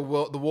break the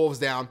Wolves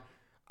down.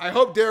 I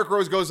hope Derrick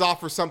Rose goes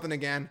off for something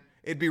again.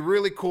 It'd be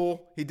really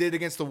cool. He did it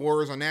against the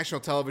Warriors on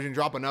national television,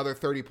 drop another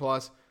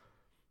 30+.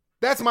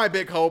 That's my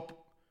big hope,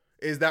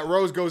 is that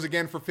Rose goes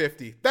again for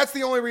 50. That's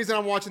the only reason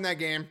I'm watching that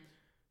game.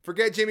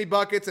 Forget Jimmy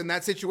Buckets and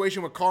that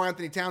situation with Karl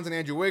Anthony Towns and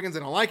Andrew Wiggins. They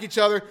don't like each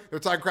other. They're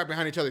talking crap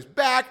behind each other's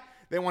back.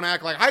 They want to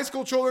act like high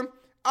school children.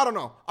 I don't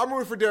know. I'm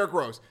rooting for Derrick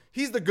Rose.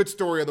 He's the good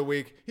story of the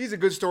week. He's a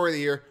good story of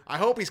the year. I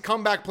hope he's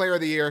comeback player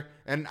of the year,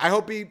 and I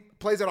hope he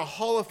plays at a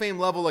Hall of Fame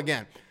level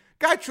again.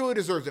 Guy truly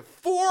deserves it.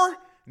 4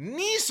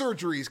 knee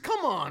surgeries.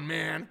 Come on,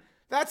 man.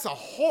 That's a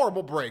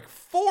horrible break.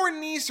 4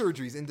 knee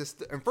surgeries,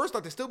 and first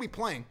off, to still be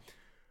playing.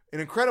 An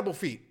incredible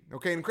feat,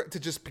 okay, to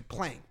just be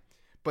playing.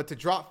 But to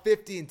drop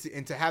 50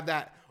 and to have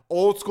that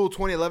old school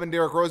 2011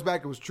 Derrick Rose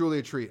back, it was truly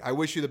a treat. I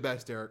wish you the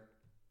best, Derrick.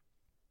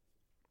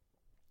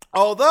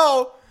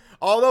 Although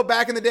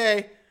back in the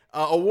day,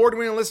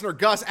 award-winning listener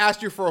Gus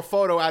asked you for a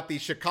photo at the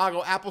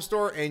Chicago Apple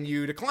Store and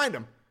you declined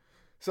him.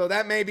 So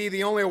that may be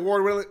the only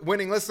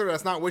award-winning listener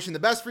that's not wishing the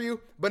best for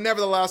you, but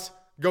nevertheless,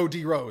 go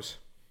D Rose.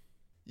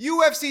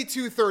 UFC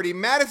 230,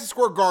 Madison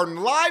Square Garden,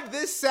 live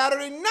this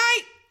Saturday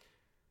night.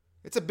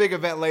 It's a big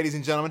event, ladies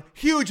and gentlemen.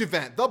 Huge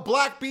event. The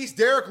Black Beast,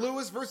 Derrick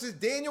Lewis versus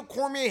Daniel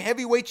Cormier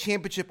heavyweight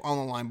championship on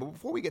the line. But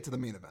before we get to the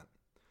main event,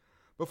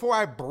 before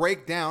I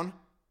break down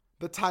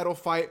the title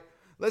fight,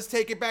 let's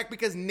take it back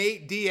because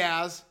Nate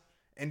Diaz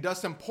and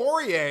Dustin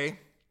Poirier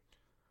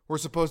were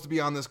supposed to be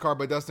on this card,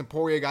 but Dustin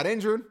Poirier got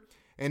injured,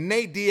 and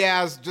Nate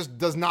Diaz just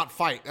does not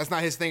fight. That's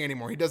not his thing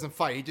anymore. He doesn't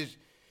fight.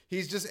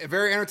 He's just a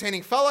very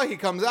entertaining fella. He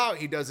comes out,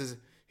 he does his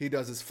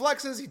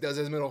flexes, he does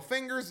his middle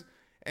fingers,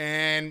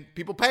 and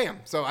people pay him.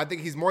 So I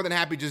think he's more than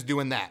happy just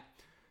doing that.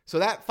 So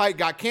that fight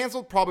got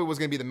canceled. Probably was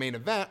going to be the main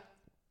event.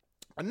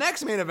 The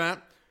next main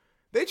event,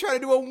 they try to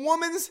do a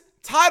women's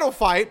title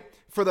fight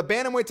for the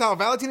bantamweight title.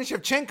 Valentina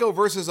Shevchenko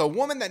versus a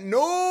woman that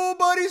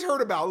nobody's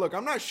heard about. Look,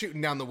 I'm not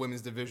shooting down the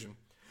women's division.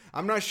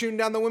 I'm not shooting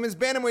down the women's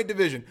bantamweight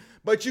division.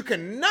 But you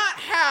cannot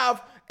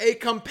have a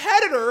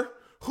competitor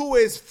who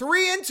is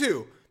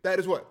 3-2. That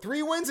is what?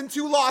 3 wins and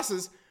 2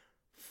 losses.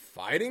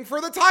 Fighting for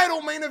the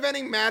title, main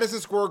eventing Madison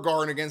Square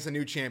Garden against a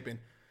new champion.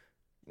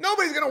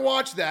 Nobody's going to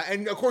watch that.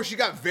 And, of course, she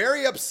got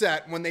very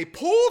upset when they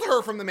pulled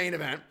her from the main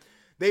event.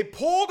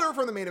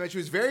 She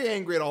was very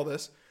angry at all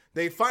this.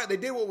 They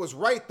did what was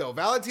right, though.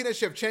 Valentina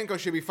Shevchenko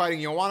should be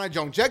fighting Joanna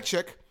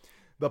Jędrzejczyk,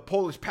 the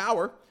Polish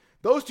power.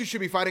 Those two should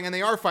be fighting, and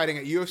they are fighting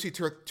at UFC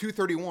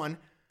 231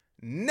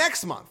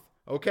 next month,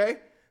 okay?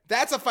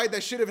 That's a fight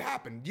that should have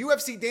happened.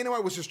 UFC Dana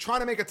White was just trying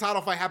to make a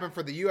title fight happen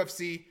for the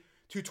UFC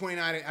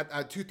 229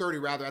 at 230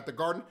 rather at the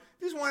Garden.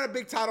 They just wanted a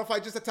big title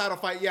fight, just a title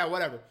fight. Yeah,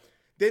 whatever.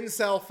 Didn't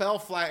sell, fell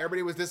flat.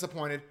 Everybody was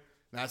disappointed.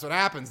 That's what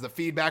happens. The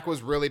feedback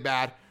was really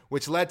bad,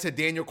 which led to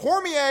Daniel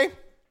Cormier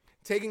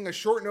taking a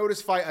short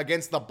notice fight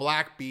against the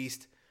Black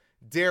Beast,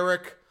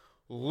 Derrick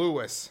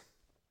Lewis.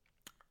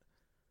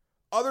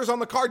 Others on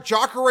the card,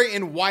 Jacare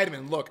and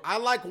Weidman. Look, I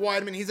like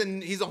Weidman. He's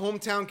a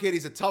hometown kid.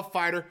 He's a tough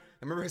fighter.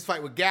 I remember his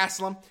fight with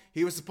Gastelum.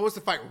 He was supposed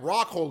to fight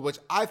Rockhold, which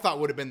I thought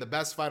would have been the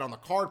best fight on the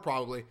card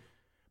probably.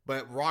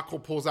 But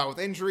Rockhold pulls out with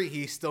injury.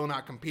 He's still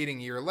not competing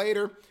a year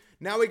later.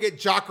 Now we get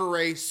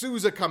Jacare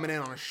Souza coming in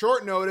on a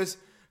short notice.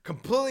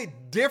 Completely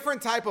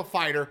different type of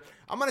fighter.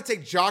 I'm going to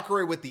take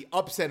Jacare with the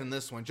upset in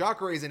this one.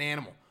 Jacare is an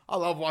animal. I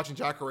love watching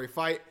Jacare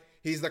fight.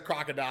 He's the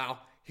crocodile.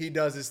 He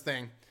does his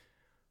thing.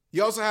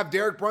 You also have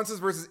Derek Brunson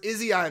versus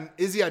Izzy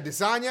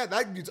Adesanya.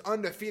 That dude's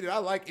undefeated. I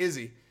like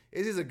Izzy.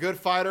 Izzy's a good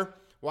fighter.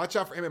 Watch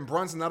out for him and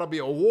Brunson. That'll be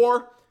a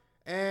war.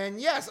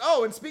 And yes,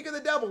 and speaking of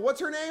the devil,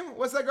 what's her name?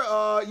 What's that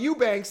girl?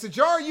 Eubanks,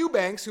 Sijara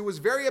Eubanks, who was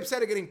very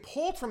upset at getting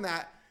pulled from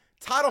that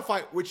title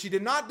fight, which she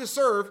did not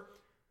deserve.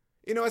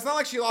 You know, it's not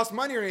like she lost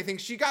money or anything.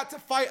 She got to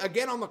fight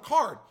again on the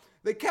card.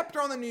 They kept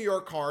her on the New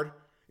York card.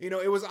 You know,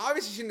 it was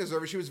obviously she didn't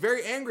deserve it. She was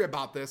very angry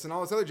about this and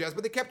all this other jazz,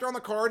 but they kept her on the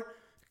card.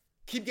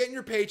 Keep getting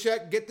your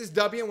paycheck, get this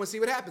W, and we'll see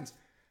what happens.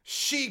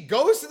 She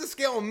goes to the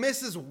scale and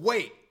misses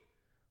weight.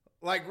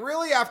 Like,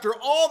 really, after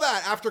all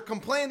that, after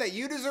complaining that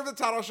you deserve the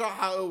title shot,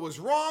 how it was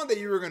wrong, that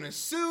you were going to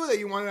sue, that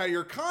you wanted out of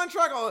your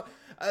contract,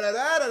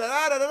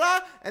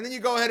 and then you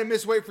go ahead and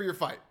miss weight for your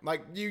fight.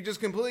 Like, you just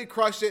completely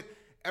crushed it.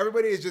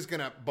 Everybody is just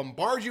going to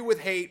bombard you with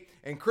hate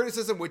and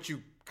criticism, which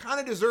you kind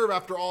of deserve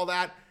after all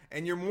that,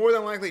 and you're more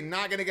than likely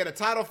not going to get a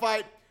title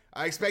fight.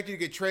 I expect you to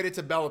get traded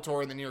to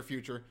Bellator in the near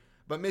future.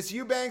 But Miss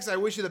Eubanks, I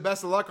wish you the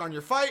best of luck on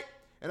your fight,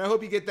 and I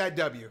hope you get that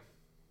W.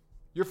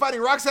 You're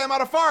fighting Roxanne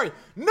Modafferi.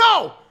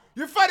 No!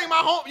 You're fighting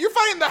you're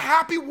fighting the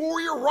happy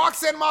warrior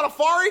Roxanne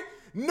Modafferi?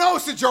 No,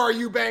 Sijara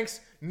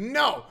Eubanks.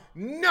 No.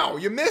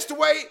 You missed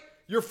weight.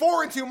 You're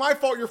 4-2. My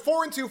fault. You're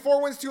 4-2.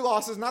 4 wins, 2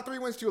 losses. Not 3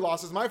 wins, 2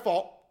 losses. My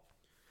fault.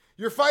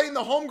 You're fighting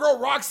the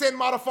homegirl Roxanne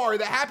Modafferi,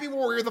 the happy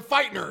warrior, the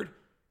fight nerd.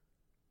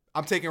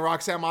 I'm taking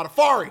Roxanne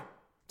Modafferi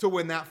to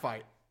win that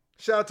fight.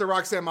 Shout out to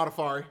Roxanne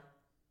Modafferi.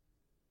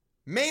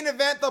 Main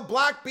event, the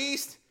Black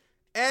Beast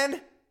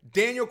and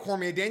Daniel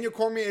Cormier. Daniel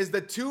Cormier is the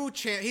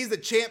champ. He's the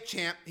champ.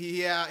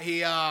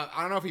 I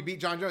don't know if he beat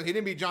John Jones. He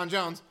didn't beat John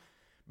Jones,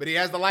 but he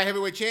has the light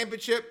heavyweight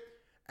championship,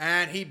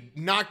 and he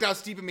knocked out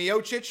Stipe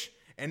Miocic.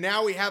 And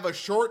now we have a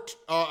short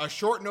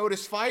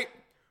notice fight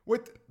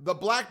with the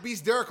Black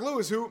Beast Derrick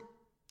Lewis, who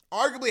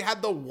arguably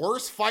had the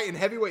worst fight in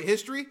heavyweight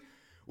history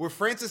with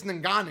Francis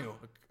Ngannou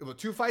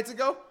 2 fights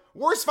ago.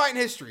 Worst fight in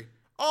history.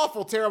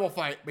 Awful, terrible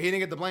fight, but he didn't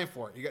get the blame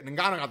for it. Ngannou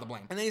got the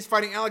blame. And then he's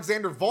fighting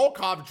Alexander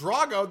Volkov,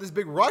 Drago, this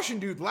big Russian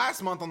dude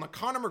last month on the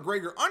Conor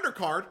McGregor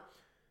undercard.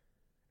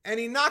 and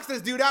he knocks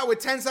this dude out with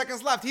 10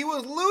 seconds left. He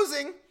was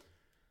losing.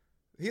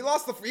 He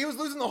was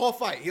losing the whole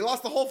fight. He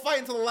lost the whole fight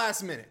until the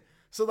last minute.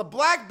 So the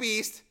Black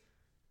Beast,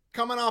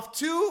 coming off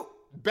 2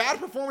 bad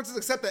performances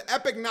except the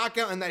epic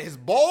knockout and that his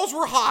balls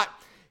were hot,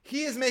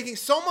 he is making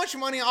so much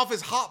money off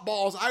his hot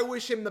balls. I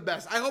wish him the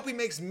best. I hope he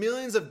makes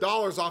millions of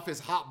dollars off his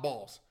hot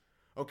balls.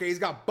 Okay, he's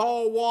got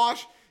Ball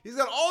Wash. He's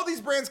got all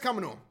these brands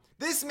coming to him.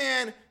 This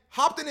man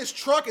hopped in his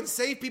truck and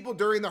saved people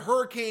during the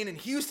hurricane in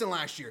Houston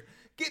last year.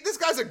 This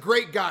guy's a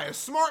great guy, a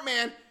smart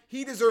man.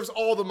 He deserves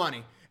all the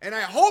money. And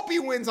I hope he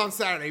wins on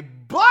Saturday.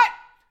 But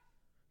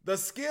the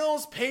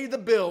skills pay the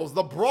bills.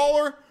 The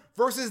brawler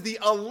versus the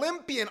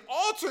Olympian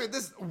alternate,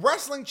 this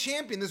wrestling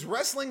champion, this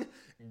wrestling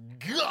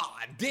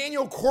god,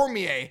 Daniel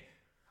Cormier.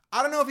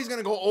 I don't know if he's going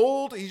to go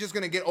old. He's just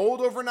going to get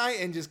old overnight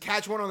and just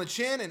catch one on the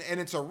chin and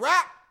it's a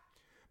wrap.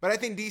 But I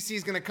think DC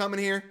is going to come in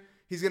here.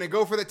 He's going to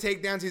go for the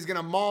takedowns. He's going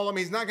to maul him.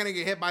 He's not going to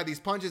get hit by these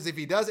punches. If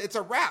he does, it's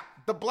a wrap.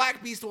 The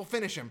Black Beast will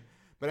finish him.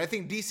 But I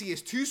think DC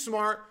is too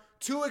smart,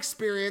 too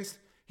experienced.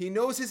 He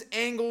knows his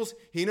angles.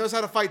 He knows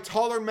how to fight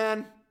taller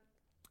men.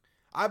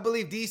 I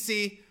believe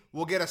DC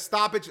will get a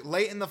stoppage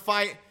late in the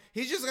fight.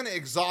 He's just going to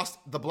exhaust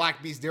the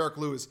Black Beast, Derek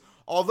Lewis.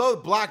 Although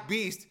Black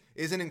Beast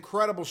is in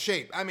incredible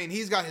shape. I mean,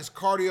 he's got his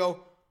cardio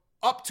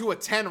up to a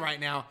 10 right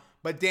now.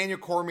 But Daniel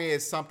Cormier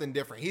is something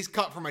different. He's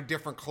cut from a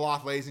different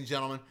cloth, ladies and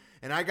gentlemen.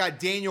 And I got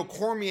Daniel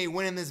Cormier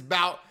winning this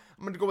bout.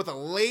 I'm going to go with a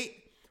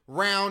late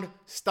round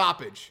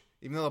stoppage.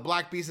 Even though the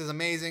Black Beast is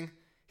amazing,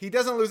 he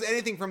doesn't lose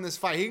anything from this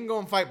fight. He can go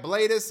and fight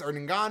Bladis or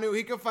Ngannou.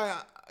 He can fight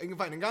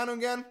Ngannou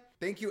again.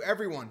 Thank you,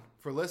 everyone,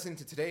 for listening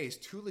to today's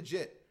Too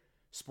Legit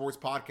Sports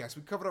Podcast.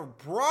 We covered a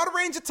broad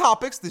range of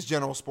topics, this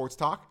general sports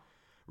talk.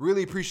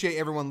 Really appreciate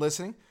everyone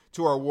listening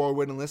to our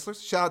award-winning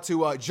listeners. Shout out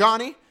to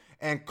Johnny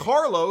and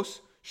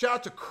Carlos. Shout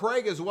out to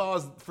Craig as well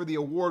as for the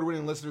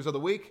award-winning listeners of the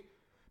week.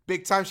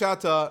 Big time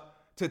shout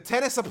out to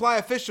Tennis Supply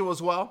Official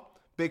as well.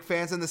 Big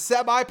fans. And the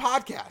Sebai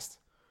Podcast,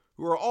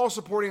 who are all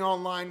supporting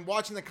online,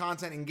 watching the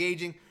content,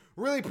 engaging.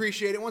 Really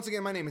appreciate it. Once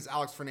again, my name is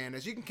Alex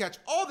Fernandez. You can catch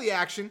all the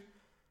action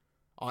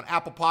on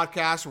Apple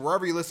Podcasts or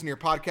wherever you listen to your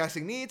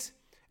podcasting needs.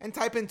 And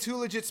type in Too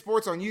Legit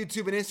Sports on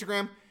YouTube and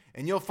Instagram,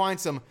 and you'll find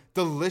some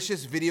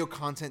delicious video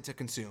content to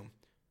consume.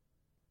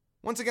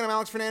 Once again, I'm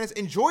Alex Fernandez.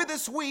 Enjoy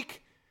this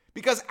week,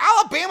 because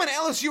Alabama and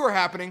LSU are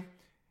happening.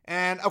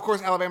 And, of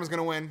course, Alabama's going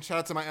to win. Shout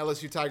out to my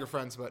LSU Tiger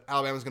friends, but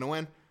Alabama's going to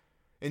win.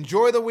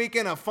 Enjoy the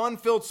weekend of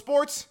fun-filled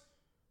sports,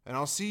 and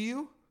I'll see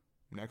you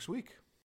next week.